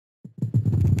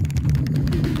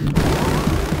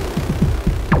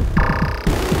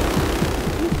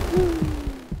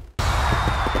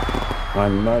I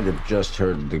might have just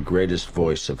heard the greatest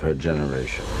voice of her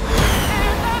generation.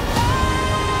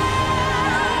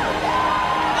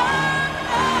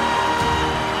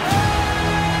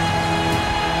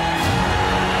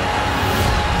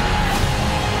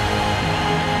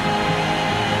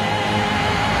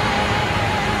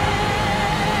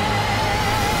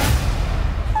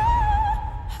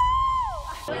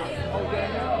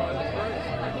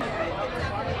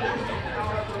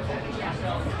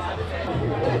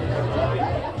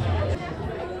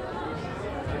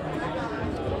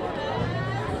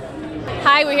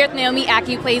 Hi, we're here with Naomi.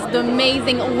 Ackie plays the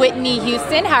amazing Whitney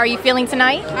Houston. How are you feeling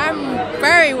tonight? I'm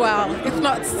very well, if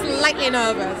not slightly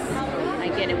nervous. I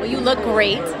get it. Well, you look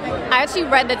great. I actually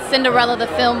read that Cinderella, the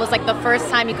film, was like the first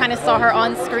time you kind of saw her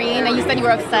on screen, and you said you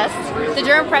were obsessed. Did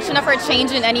your impression of her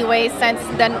change in any way since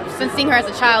seeing her as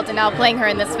a child and now playing her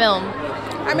in this film?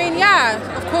 I mean, yeah,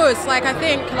 of course. Like, I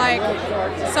think, like,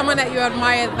 someone that you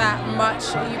admire that much,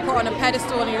 you put on a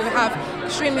pedestal and you have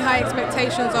extremely high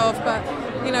expectations of, but,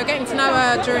 you know, getting to know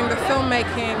her during the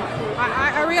filmmaking,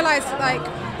 I realized, like,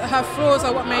 her flaws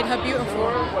are what made her beautiful,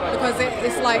 because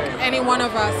it's like any one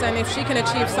of us, and if she can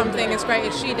achieve something as great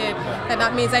as she did, then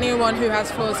that means anyone who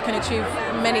has flaws can achieve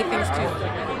many things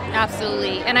too.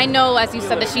 Absolutely. And I know, as you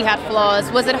said, that she had flaws.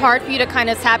 Was it hard for you to kind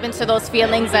of tap into those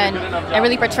feelings and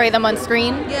really portray them on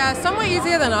screen? Yeah, somewhat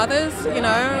easier than others, you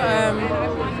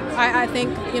know. I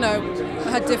think, you know,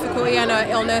 her difficulty and her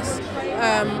illness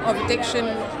of addiction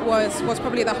was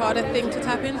probably the harder thing to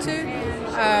tap into.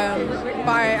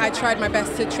 But I tried my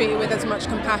best to treat it with as much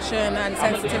compassion and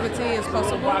sensitivity as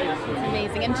possible.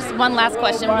 Amazing. And just one last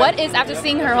question. What is, after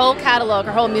seeing her whole catalog,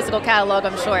 her whole musical catalog,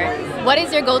 I'm sure, what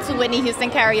is your go-to Whitney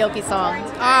Houston karaoke song?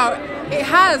 It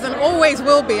has and always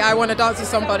will be I Want to Dance with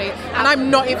Somebody. And I'm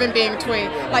not even being twee.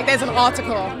 Like, there's an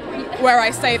article where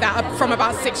I say that from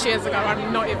about 6 years ago.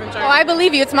 I'm not even joking. Oh, I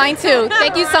believe you. It's mine too.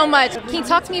 Thank you so much. Can you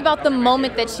talk to me about the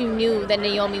moment that you knew that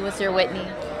Naomi was your Whitney?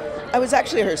 I was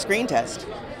actually her screen test.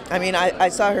 I mean, I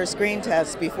saw her screen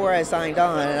test before I signed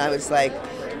on, and I was like,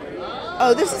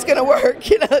 oh, this is going to work.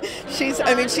 You know, she's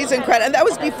incredible. And that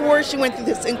was before she went through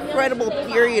this incredible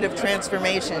period of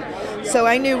transformation. So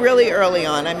I knew really early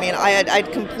on. I mean, I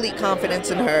had complete confidence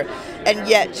in her, and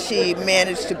yet she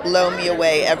managed to blow me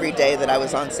away every day that I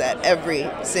was on set, every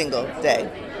single day.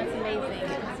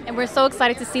 And we're so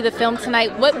excited to see the film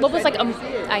tonight. What was like,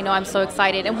 I know I'm so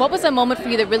excited. And what was a moment for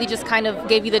you that really just kind of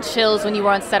gave you the chills when you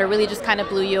were on set, or really just kind of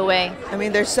blew you away? I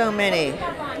mean, there's so many.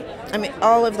 I mean,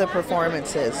 all of the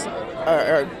performances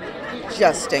are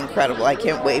just incredible. I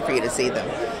can't wait for you to see them.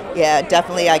 Yeah,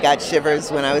 definitely I got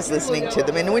shivers when I was listening to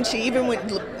them. And when she even went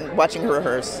watching her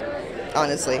rehearse,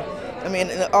 honestly. I mean,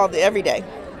 every day.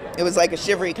 It was like a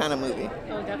shivery kind of movie.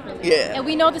 Oh, definitely. Yeah. And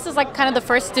we know this is like kind of the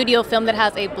first studio film that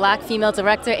has a black female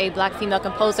director, a black female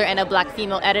composer, and a black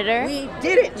female editor. We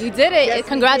did it. You did it. Yes,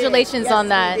 Congratulations yes, on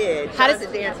that. We did. How does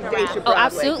Oh,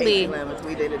 absolutely. Lemmons,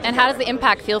 we did it. And how does the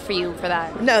impact feel for you for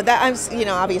that? No,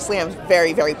 obviously I'm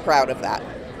very, very proud of that.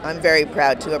 I'm very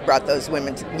proud to have brought those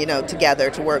women, together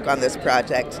to work on this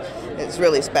project. It's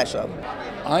really special.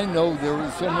 I know there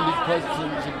were so many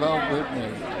questions about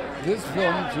Whitney. This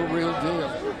film's a real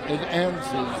deal. It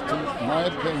answers, to my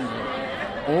opinion,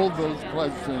 all those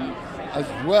questions, as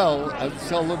well as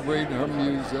celebrate her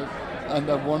music and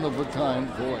a one-of-a-kind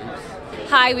voice.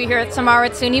 Hi, we're here with Tamara.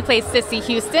 Tunie plays Sissy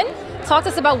Houston. Talk to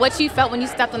us about what you felt when you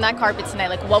stepped on that carpet tonight.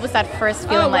 Like, what was that first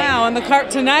feeling like? Oh, wow, on the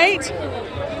carpet tonight?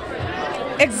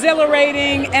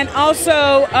 Exhilarating, and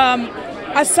also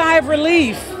a sigh of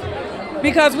relief.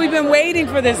 Because we've been waiting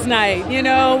for this night,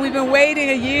 we've been waiting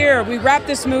a year. We wrapped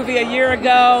this movie a year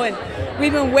ago, and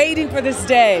we've been waiting for this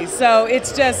day. So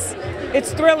it's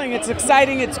thrilling, it's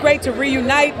exciting, it's great to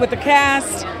reunite with the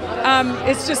cast.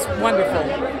 It's just wonderful.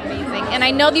 Amazing. And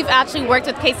I know you've actually worked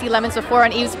with Casey Lemmons before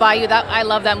on Eve's Bayou. I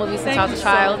love that movie since I was a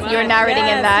child. So you were narrating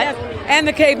in that. Yes. And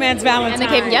The Caveman's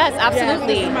Valentine. Yes,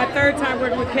 absolutely. Yes, this is my third time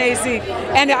working with Casey.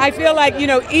 And I feel like,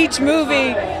 each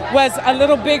movie was a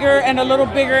little bigger,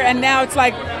 and now it's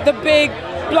like the big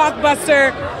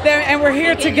blockbuster, and we're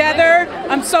here together.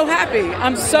 I'm so happy.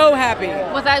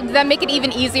 Does that make it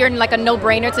even easier and like a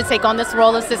no-brainer to take on this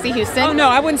role of Sissy Houston? Oh, no,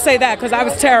 I wouldn't say that, because I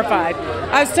was terrified.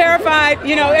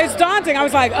 It's daunting. I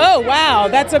was like, oh, wow,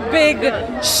 that's a big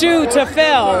shoe to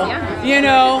fill,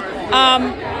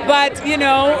 But,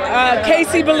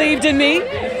 Casey believed in me,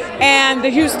 and the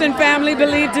Houston family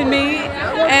believed in me,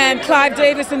 and Clive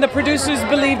Davis and the producers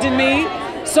believed in me.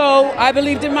 So I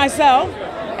believed in myself,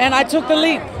 and I took the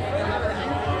leap.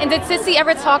 And did Sissy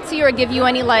ever talk to you or give you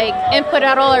any input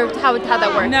at all, or how'd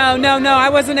that work? No, I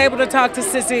wasn't able to talk to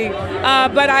Sissy,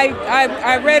 but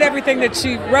I read everything that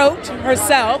she wrote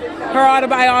herself, her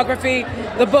autobiography,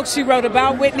 the book she wrote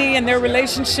about Whitney and their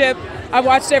relationship. I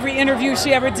watched every interview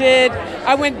she ever did.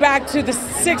 I went back to the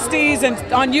 60s and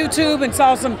on YouTube and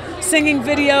saw some singing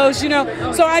videos, you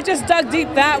know. So I just dug deep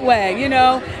that way, you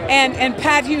know. And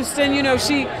Pat Houston, you know,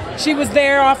 she was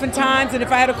there oftentimes, and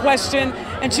if I had a question,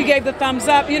 and she gave the thumbs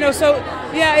up, you know. So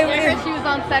yeah, she was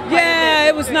on set. Yeah,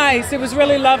 it was nice. It was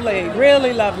really lovely,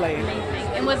 really lovely.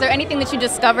 And was there anything that you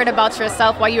discovered about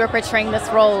yourself while you were portraying this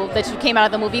role that you came out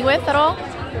of the movie with at all?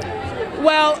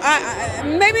 Well,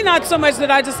 maybe not so much that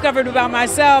I discovered about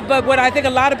myself, but what I think a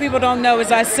lot of people don't know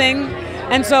is I sing.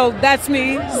 And so that's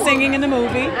me singing in the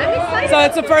movie. So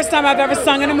it's the first time I've ever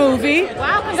sung in a movie.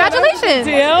 Wow, congratulations.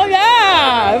 Deal,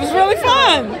 yeah. It was really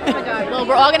fun. Oh my God. Well,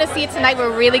 we're all going to see it tonight.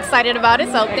 We're really excited about it.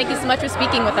 So thank you so much for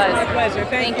speaking with us. My pleasure.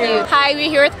 Thank you. Hi, we're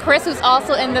here with Chris, who's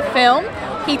also in the film.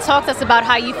 He talked to us about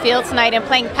how you feel tonight and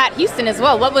playing Pat Houston as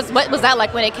well. What was that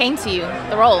like when it came to you,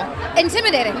 the role?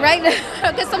 Intimidating, right?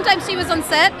 Because sometimes she was on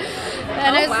set,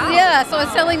 and so I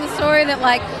was telling the story that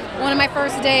like one of my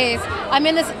first days, I'm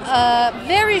in this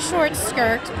very short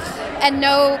skirt and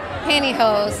no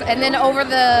pantyhose, and then over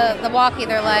the walkie,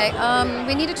 they're like,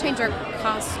 we need to change our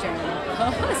costume.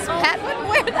 Pat wouldn't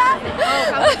wear that.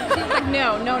 She's like,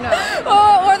 no.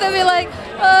 Or they'll be like,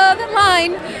 the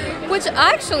line, which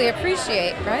I actually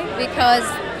appreciate, right? Because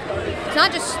it's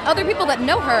not just other people that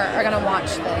know her are going to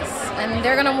watch this, and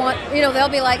they're going to want, you know, they'll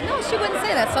be like, no, she wouldn't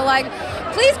say that. So like,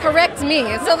 please correct me.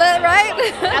 So that, right?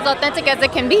 As authentic as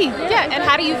it can be. Yeah. And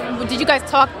how did you guys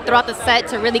talk throughout the set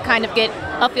to really kind of get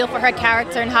a feel for her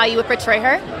character and how you would portray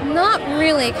her? Not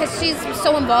really, because she's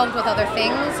so involved with other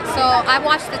things. So I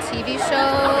watched the TV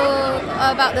show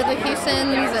about the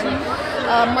Houstons and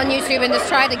on YouTube, and just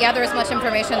tried to gather as much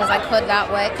information as I could that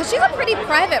way. Because she's a pretty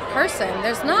private person.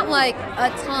 There's not like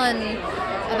a ton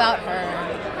about her.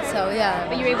 So yeah.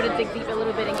 But you were able to dig deep a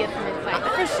little bit and get some insight.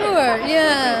 For sure,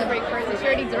 yeah. She's a great person. She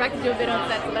already directed you a bit on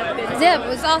set, so that's good. Yeah, it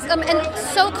was awesome and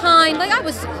so kind. Like I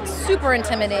was super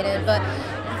intimidated, but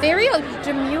very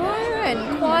demure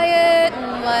and quiet,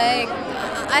 and like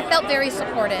I felt very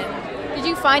supported. Did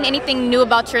you find anything new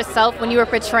about yourself when you were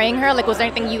portraying her? Like, was there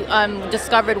anything you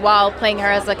discovered while playing her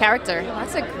as a character? Well,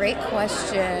 that's a great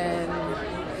question.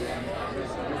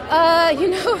 You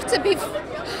know, to be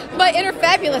my inner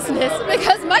fabulousness,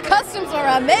 because my costumes were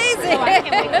amazing. Oh, I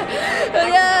can't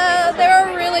wait. Yeah, they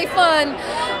were really fun.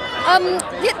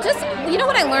 Just, you know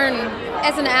what I learned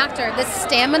as an actor, the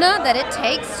stamina that it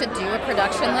takes to do a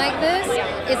production like this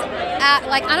is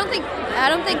like I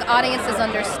don't think audiences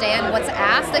understand what's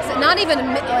asked. Not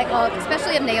even like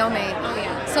especially of Naomi.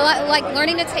 So like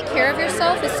learning to take care of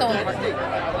yourself is so important.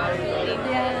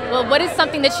 Well, what is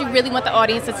something that you really want the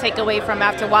audience to take away from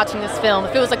after watching this film?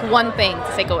 If it was like one thing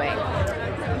to take away.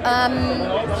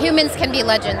 Humans can be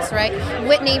legends, right?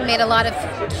 Whitney made a lot of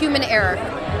human error,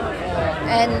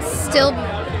 and still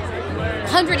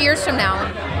 100 years from now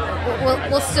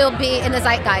we'll still be in the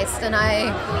zeitgeist, and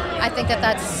I think that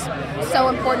that's so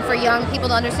important for young people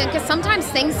to understand, because sometimes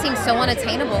things seem so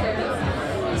unattainable.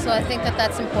 So I think that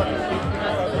that's important.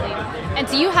 And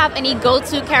do you have any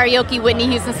go-to karaoke Whitney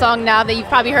Houston song now that you've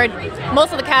probably heard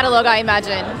most of the catalog, I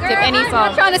imagine? Girl, do you have any song?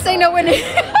 I'm trying to say no, Whitney.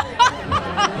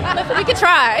 We could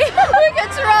try. We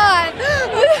could try.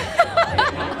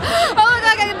 Oh my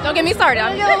God! Don't get me started.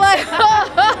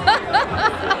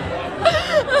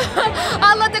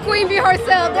 I'll let the queen be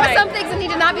herself. There are some things that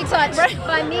need to not be touched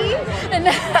by me. And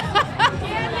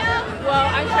well,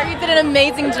 I'm sure you did an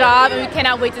amazing job, and we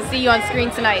cannot wait to see you on screen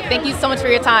tonight. Thank you so much for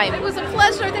your time. It was a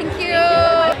pleasure. Thank you.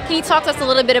 Can you talk to us a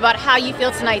little bit about how you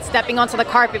feel tonight, stepping onto the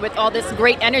carpet with all this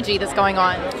great energy that's going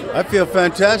on? I feel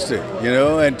fantastic, you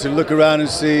know, and to look around and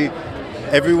see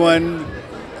everyone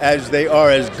as they are,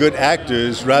 as good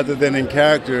actors rather than in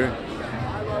character.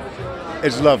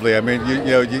 It's lovely. I mean, did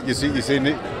you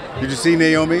see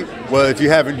Naomi? Well, if you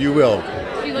haven't, you will.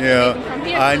 She looks amazing from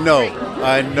here.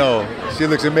 I know. She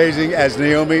looks amazing as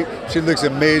Naomi. She looks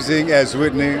amazing as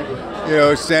Whitney. You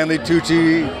know, Stanley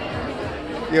Tucci.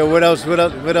 You know, what else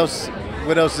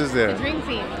is there? The dream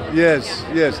team. Yes.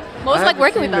 What was it like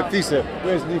working with them? Nafisa.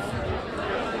 Where's Nafisa?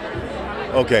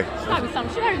 Okay. She's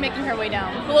probably making her way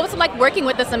down. But what was it like working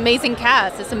with this amazing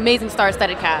cast, this amazing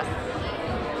star-studded cast?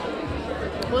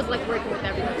 What was it like working with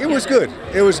everyone? It was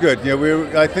good. You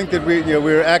know, I think that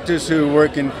we're actors who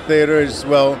work in theater as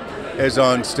well as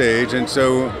on stage, and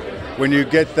so when you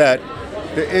get that,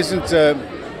 there isn't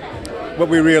what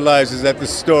we realize is that the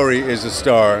story is a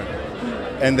star,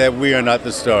 and that we are not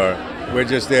the star. We're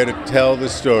just there to tell the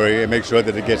story and make sure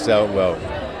that it gets out well.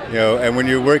 You know, and when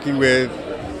you're working with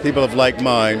people of like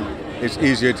mind, it's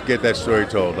easier to get that story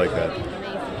told like that. Amazing.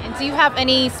 And And do you have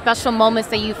any special moments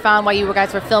that you found while you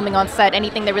guys were filming on set?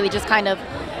 Anything that really just kind of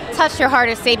touched your heart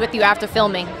or stayed with you after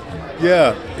filming?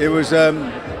 Yeah, it was the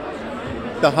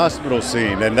hospital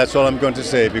scene, and that's all I'm going to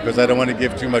say because I don't want to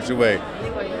give too much away.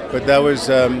 But that was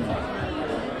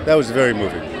very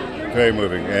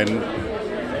moving, and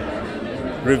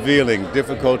revealing.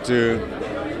 Difficult to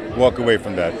walk away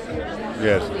from that.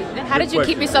 Yes. And how did you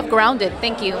keep yourself grounded?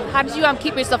 Thank you. How did you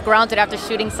keep yourself grounded after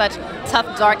shooting such tough,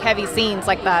 dark, heavy scenes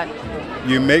like that?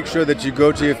 You make sure that you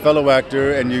go to your fellow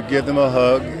actor and you give them a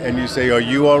hug and you say, "Are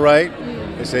you all right?"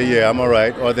 They say, "Yeah, I'm all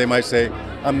right." Or they might say,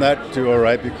 "I'm not too all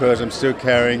right because I'm still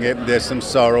carrying it. There's some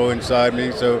sorrow inside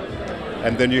me."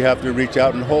 And then you have to reach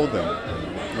out and hold them.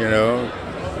 You know,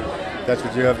 that's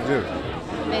what you have to do.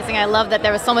 Amazing. I love that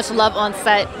there was so much love on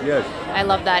set. Yes. I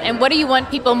love that. And what do you want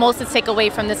people most to take away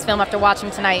from this film after watching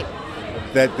tonight?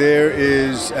 That there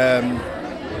is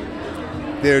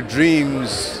their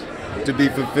dreams to be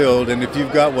fulfilled, and if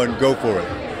you've got one, go for it.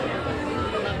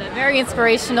 Very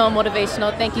inspirational,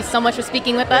 motivational. Thank you so much for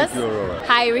speaking with us. Thank you, Aurora.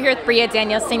 Hi, we're here with Bria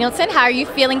Daniel-Singleton. How are you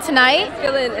feeling tonight?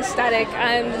 Feeling ecstatic.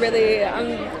 I'm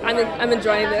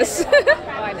enjoying this.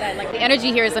 I bet. Like, the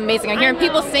energy here is amazing. I'm hearing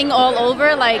people sing all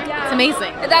over. Like, it's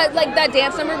amazing. That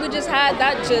dance number we just had,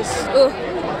 it's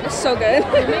so good.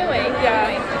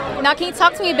 Yeah. Now, can you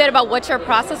talk to me a bit about what your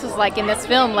process was like in this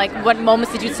film? Like, what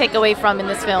moments did you take away from in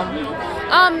this film?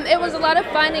 It was a lot of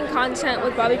finding content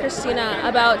with Bobby Christina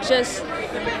about just,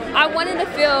 I wanted to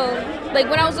feel, like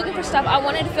when I was looking for stuff, I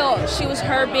wanted to feel she was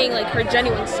her being like her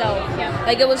genuine self.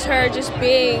 Like it was her just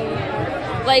being,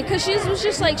 like, cause she was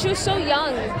just like, she was so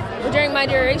young during my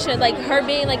duration, like her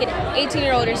being like an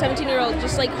 18-year-old or 17-year-old,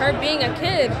 just like her being a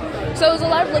kid. So it was a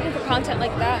lot of looking for content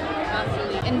like that.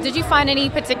 Absolutely. And did you find any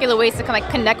particular ways to kind of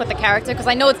connect with the character? Because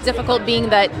I know it's difficult being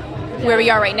that where we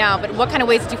are right now, but what kind of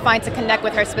ways did you find to connect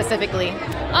with her specifically?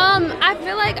 I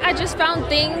feel like I just found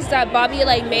things that Bobby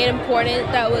like made important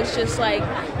that was just like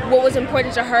what was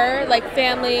important to her, like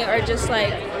family or just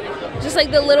like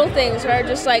the little things where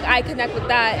just like I connect with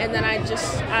that and then I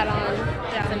just add on.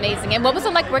 That's amazing. And what was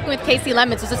it like working with Casey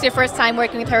Lemmons? Was this your first time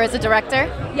working with her as a director?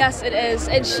 Yes, it is.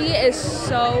 And she is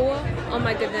so, oh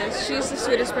my goodness, she's the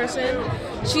sweetest person.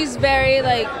 She's very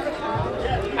like,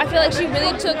 I feel like she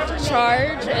really took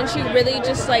charge and she really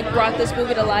just like brought this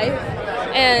movie to life.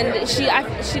 And she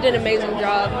did an amazing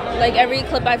job. Like every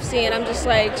clip I've seen, I'm just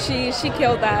like, she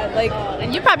killed that. Like,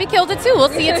 and you probably killed it too. We'll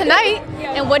see you tonight.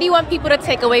 Yeah. And what do you want people to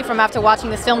take away from after watching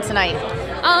this film tonight?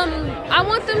 I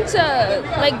want them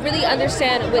to like really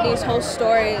understand Whitney's whole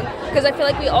story because I feel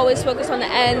like we always focus on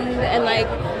the end and like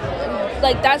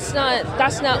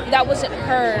that wasn't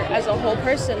her as a whole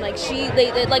person. Like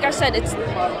they like I said, it's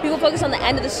people focus on the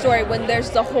end of the story when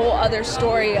there's the whole other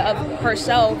story of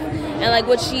herself and like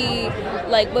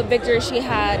what victories she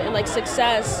had and like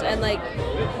success and like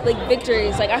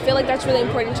victories. Like I feel like that's really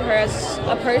important to her as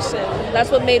a person. That's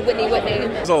what made Whitney Whitney.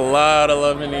 There's a lot of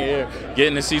love in the air.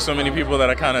 Getting to see so many people that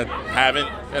I kind of haven't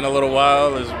in a little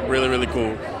while is really, really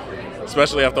cool.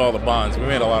 Especially after all the bonds. We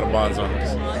made a lot of bonds on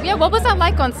this. Yeah, what was that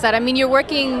like on set? I mean, you're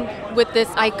working with this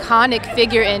iconic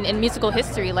figure in musical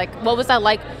history. Like, what was that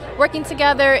like working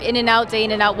together, in and out, day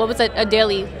in and out? What was a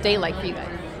daily day like for you guys?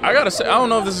 I gotta say, I don't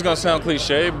know if this is gonna sound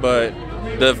cliche, but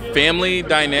the family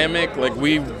dynamic, like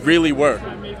we really were.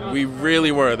 We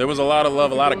really were. There was a lot of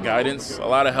love, a lot of guidance, a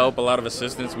lot of help, a lot of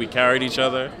assistance. We carried each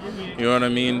other. You know what I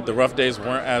mean? The rough days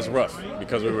weren't as rough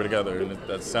because we were together. And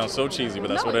that sounds so cheesy, but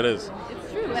that's what it is.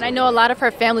 It's true. And I know a lot of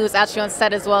her family was actually on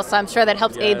set as well, so I'm sure that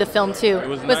helped aid the film too. It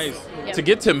was nice to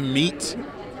get to meet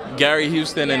Gary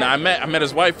Houston, and I met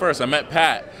his wife first. I met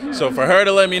Pat. So for her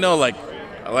to let me know, I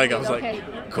was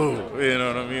like, cool. You know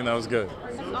what I mean? That was good.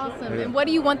 That's awesome. Yeah. And what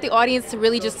do you want the audience to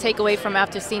really just take away from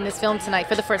after seeing this film tonight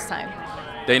for the first time?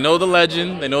 They know the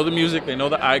legend, they know the music, they know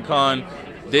the icon.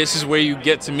 This is where you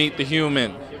get to meet the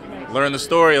human, learn the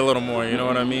story a little more, you know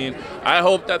what I mean? I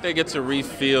hope that they get to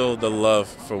re-feel the love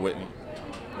for Whitney.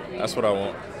 That's what I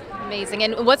want. Amazing.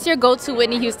 And what's your go-to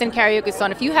Whitney Houston karaoke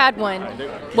song? If you had one,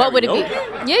 what would it be?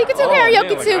 Yeah, you can do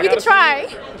karaoke too. We can try.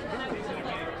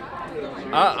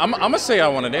 I'm going to say I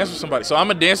want to dance with somebody. So I'm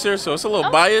a dancer, so it's a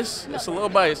little biased. It's a little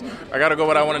biased. I got to go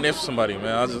with I want to dance with somebody,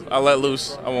 man. I'll let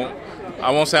loose. I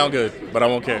won't sound good, but I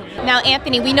won't care. Now,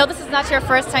 Anthony, we know this is not your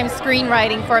first time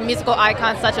screenwriting for a musical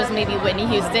icon such as maybe Whitney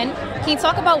Houston. Can you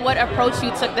talk about what approach you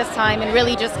took this time and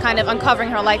really just kind of uncovering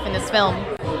her life in this film?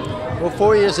 Well,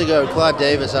 4 years ago, Clive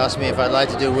Davis asked me if I'd like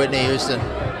to do Whitney Houston.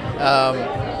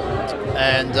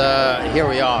 And here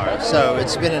we are. So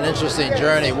it's been an interesting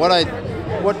journey.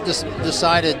 What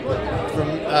decided from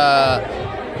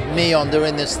me on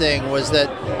doing this thing was that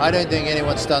I don't think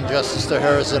anyone's done justice to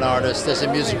her as an artist, as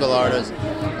a musical artist,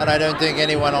 and I don't think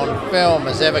anyone on film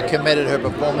has ever committed her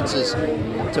performances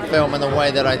to film in the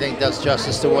way that I think does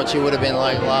justice to what she would have been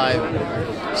like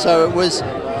live. So it was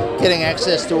getting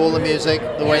access to all the music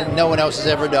the way no one else has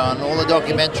ever done. All the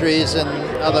documentaries and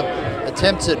other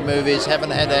attempts at movies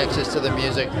haven't had access to the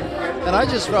music. And I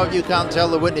just felt you can't tell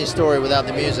the Whitney story without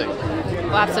the music.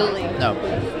 Well, absolutely. No.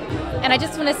 And I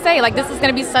just want to say, like, this is going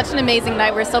to be such an amazing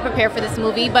night. We're so prepared for this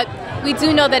movie, but we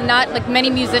do know that not, like, many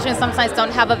musicians sometimes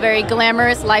don't have a very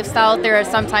glamorous lifestyle. There are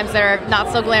sometimes that are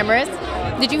not so glamorous.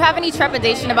 Did you have any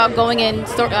trepidation about going in,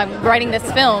 writing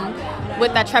this film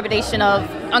with that trepidation of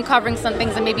uncovering some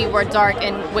things that maybe were dark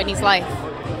in Whitney's life?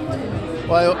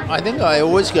 Well, I think I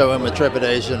always go in with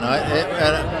trepidation. And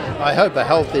I hope a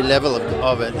healthy level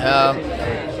of it.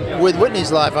 With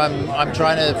Whitney's life, I'm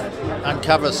trying to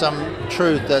uncover some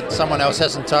truth that someone else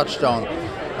hasn't touched on.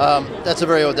 That's a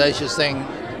very audacious thing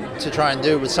to try and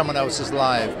do with someone else's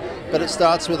life. But it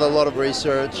starts with a lot of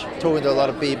research, talking to a lot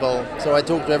of people. So I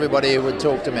talked to everybody who would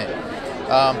talk to me.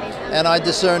 And I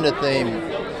discerned a theme,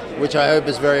 which I hope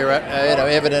is very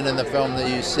evident in the film that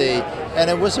you see. And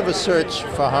it was a search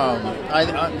for home.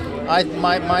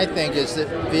 My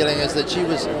feeling is that she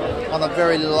was on a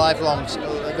very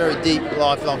deep,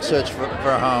 lifelong search for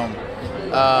home.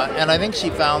 And I think she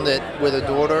found it with her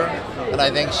daughter, and I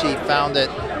think she found it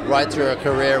right through her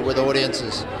career with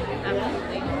audiences.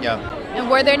 Yeah. And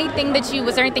was there anything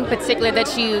particular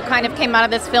that you kind of came out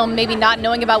of this film maybe not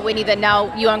knowing about Whitney that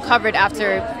now you uncovered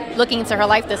after looking into her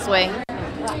life this way?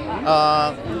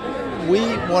 We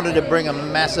wanted to bring a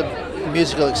massive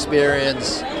musical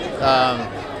experience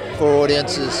for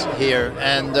audiences here,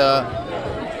 and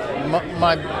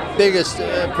my biggest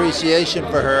appreciation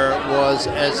for her was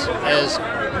as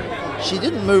she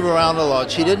didn't move around a lot.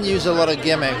 She didn't use a lot of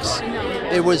gimmicks.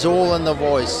 It was all in the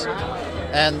voice,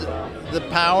 and the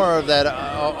power of that,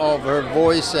 of her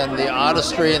voice and the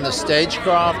artistry and the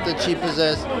stagecraft that she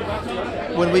possessed.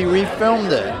 When we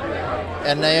refilmed it,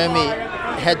 and Naomi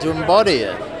had to embody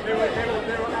it,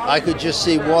 I could just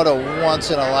see what a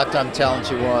once-in-a-lifetime talent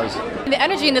she was. The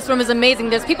energy in this room is amazing.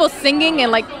 There's people singing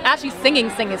and like actually singing,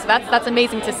 so that's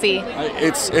amazing to see.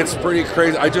 It's pretty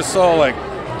crazy. I just saw like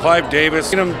Clive Davis.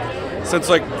 Seen him since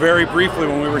like very briefly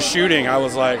when we were shooting. I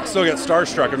was like still get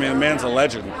starstruck. I mean, the man's a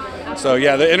legend. So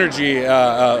yeah, the energy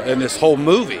in this whole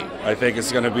movie, I think,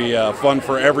 is going to be fun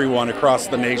for everyone across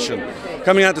the nation.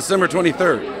 Coming out December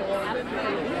 23rd.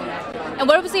 And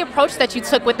what was the approach that you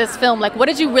took with this film? Like, what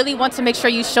did you really want to make sure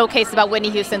you showcased about Whitney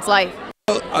Houston's life?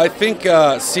 I think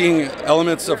seeing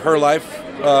elements of her life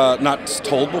not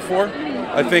told before.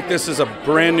 I think this is a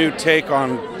brand new take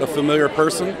on a familiar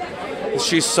person.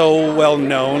 She's so well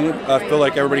known. I feel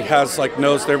like everybody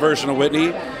knows their version of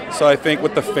Whitney. So I think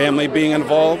with the family being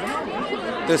involved,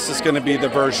 this is going to be the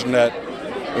version that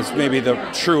is maybe the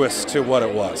truest to what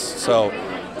it was. So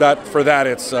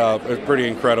it's pretty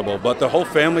incredible. But the whole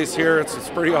family's here. It's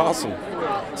pretty awesome.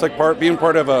 It's like being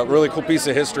part of a really cool piece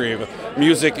of history of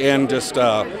music and just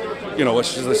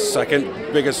which is the second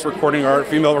biggest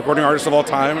female recording artist of all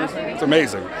time. It's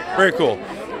amazing. Very cool.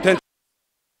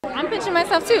 I'm pinching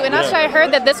myself too, and actually I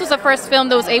heard that this was the first film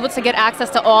that was able to get access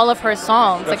to all of her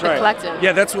songs, That's like right. the collective.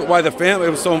 Yeah, that's why it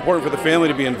was so important for the family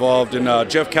to be involved. And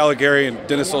Jeff Caligari and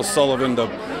Dennis O'Sullivan, the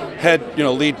head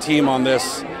lead team on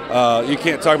this. You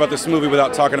can't talk about this movie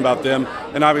without talking about them.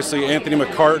 And obviously Anthony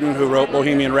McCartan, who wrote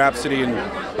Bohemian Rhapsody, and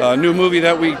a new movie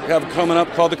that we have coming up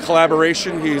called The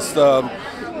Collaboration. He's the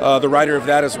writer of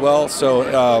that as well. So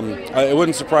it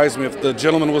wouldn't surprise me if the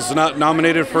gentleman was not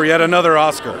nominated for yet another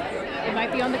Oscar. It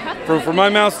might be on the cusp. For my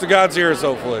mouth to God's ears,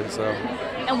 hopefully. So.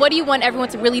 And what do you want everyone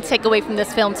to really take away from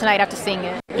this film tonight after seeing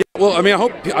it? Yeah, well, I mean,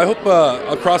 I hope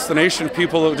across the nation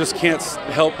people just can't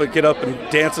help but get up and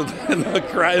dance in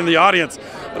the audience.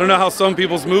 I don't know how some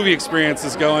people's movie experience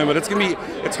is going, but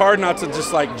it's hard not to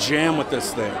just like jam with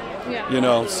this thing.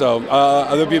 Yeah. So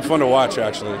it'll be fun to watch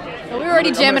actually. Well, we're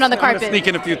already jamming on the carpet. I'm gonna sneak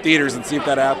in a few theaters and see if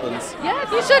that happens. Yeah,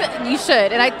 you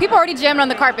should. And people are already jamming on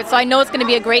the carpet, so I know it's going to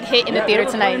be a great hit in the theater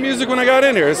tonight. Music when I got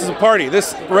in here. This is a party.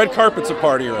 This red carpet's a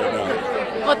party right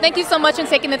now. Well, thank you so much for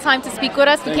taking the time to speak with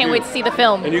us. We can't wait to see the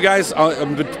film. And you guys,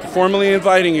 I'm formally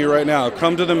inviting you right now.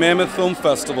 Come to the Mammoth Film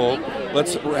Festival.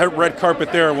 Let's red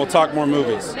carpet there, and we'll talk more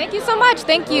movies. Thank you so much.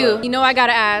 Thank you. You know I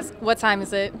gotta ask, what time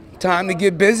is it? Time to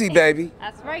get busy, baby.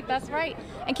 That's right. That's right.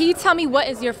 And can you tell me what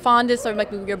is your fondest or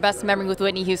maybe your best memory with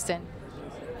Whitney Houston?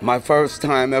 My first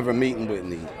time ever meeting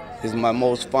Whitney is my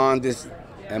most fondest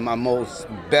and my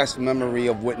best memory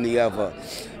of Whitney ever.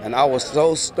 And I was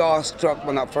so starstruck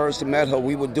when I first met her.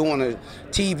 We were doing a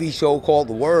TV show called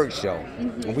The Word Show,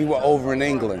 and we were over in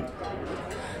England.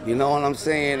 You know what I'm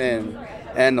saying?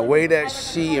 And the way that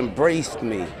she embraced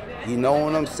me, you know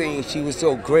what I'm saying? She was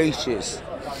so gracious.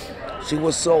 She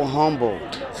was so humble.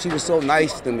 She was so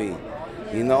nice to me.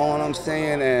 You know what I'm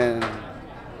saying? And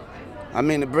I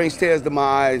mean, it brings tears to my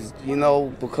eyes, you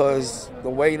know, because the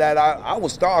way that I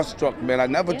was starstruck, man. I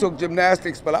never took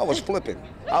gymnastics, but I was flipping.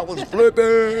 I was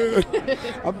flipping.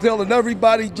 I'm telling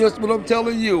everybody just what I'm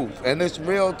telling you. And it's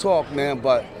real talk, man.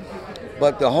 But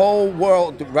the whole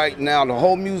world right now, the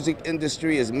whole music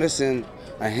industry is missing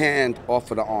a hand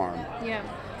off of the arm. Yeah.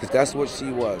 Because that's what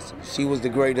she was. She was the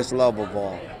greatest love of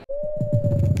all.